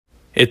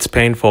It's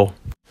painful.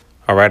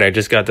 Alright, I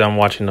just got done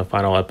watching the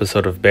final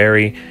episode of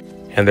Barry,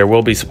 and there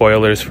will be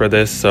spoilers for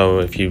this, so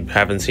if you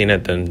haven't seen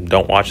it, then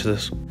don't watch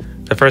this.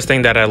 The first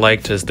thing that I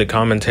liked is the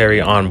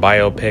commentary on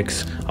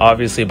biopics.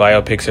 Obviously,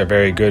 biopics are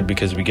very good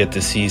because we get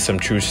to see some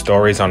true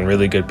stories on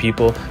really good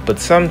people, but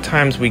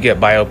sometimes we get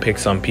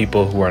biopics on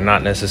people who are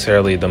not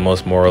necessarily the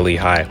most morally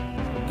high.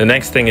 The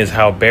next thing is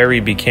how Barry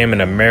became an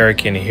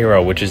American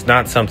hero, which is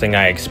not something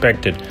I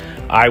expected.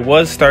 I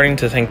was starting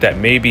to think that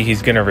maybe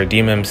he's going to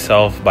redeem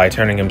himself by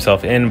turning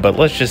himself in, but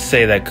let's just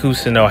say that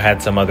Kusino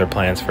had some other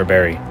plans for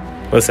Barry.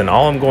 Listen,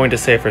 all I'm going to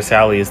say for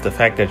Sally is the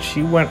fact that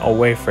she went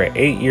away for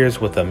 8 years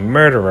with a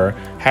murderer,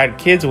 had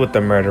kids with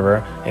the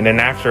murderer, and then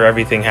after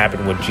everything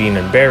happened with Jean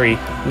and Barry,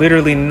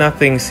 literally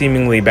nothing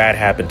seemingly bad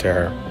happened to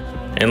her.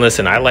 And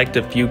listen, I like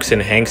the Fuchs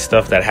and Hank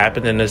stuff that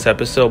happened in this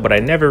episode, but I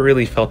never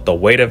really felt the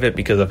weight of it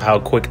because of how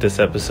quick this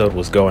episode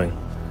was going.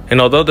 And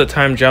although the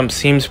time jump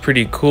seems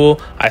pretty cool,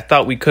 I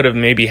thought we could have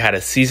maybe had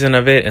a season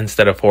of it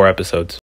instead of 4 episodes.